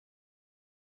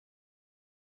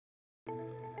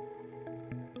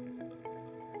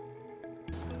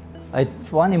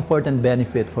One important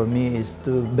benefit for me is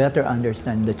to better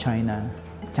understand the China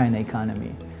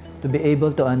economy, to be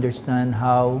able to understand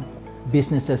how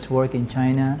businesses work in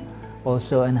China,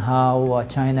 also, and how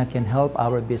China can help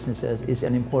our businesses is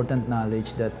an important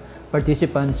knowledge that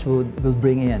participants will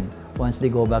bring in once they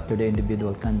go back to the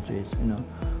individual countries.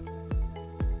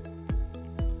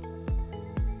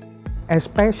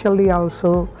 Especially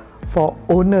also for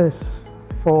owners,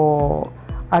 for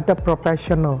other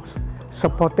professionals,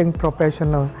 supporting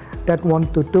professionals that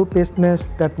want to do business,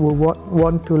 that will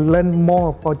want to learn more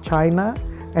about China,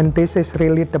 and this is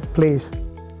really the place.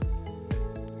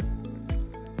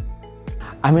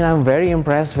 I'm very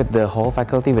impressed with the whole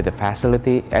faculty, with the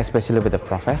facility, especially with the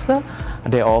professor.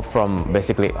 They're all from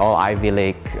basically all Ivy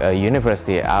League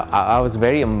university. I was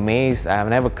very amazed. I've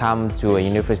never come to a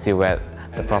university where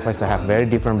the professors have very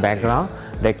different background.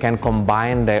 They can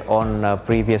combine their own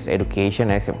previous education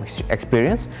and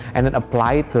experience and then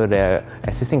apply it to their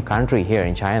existing country here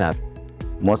in China.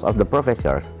 Most of the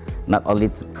professors not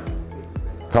only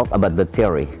talk about the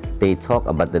theory, they talk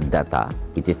about the data,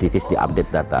 this is the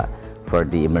update data for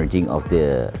the emerging of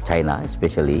the China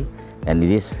especially, and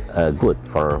it is good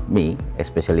for me,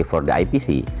 especially for the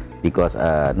IPC, because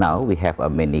now we have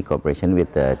many cooperation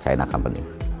with the China company.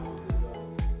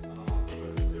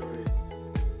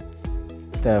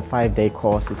 The 5-day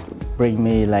courses bring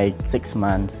me like 6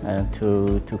 months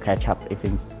to catch up if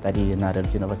I study in another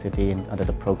university under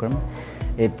the program.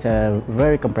 It's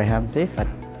very comprehensive.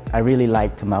 I really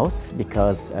like the most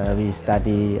because we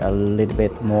study a little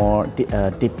bit more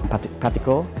deep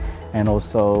practical, and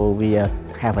also we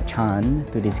have a chance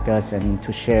to discuss and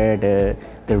to share the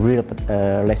real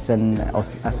lesson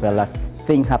as well as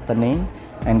things happening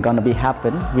and gonna be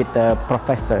happen with the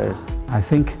professors. I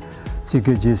think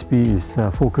CKGSB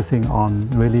is focusing on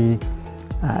really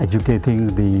educating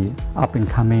the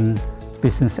up-and-coming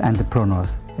business entrepreneurs.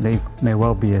 They may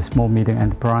well be a small medium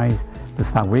enterprise to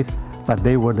start with, but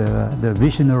they were the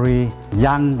visionary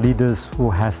young leaders who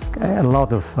has a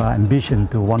lot of ambition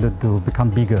to wanted to become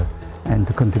bigger and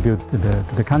to contribute to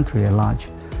the country at large.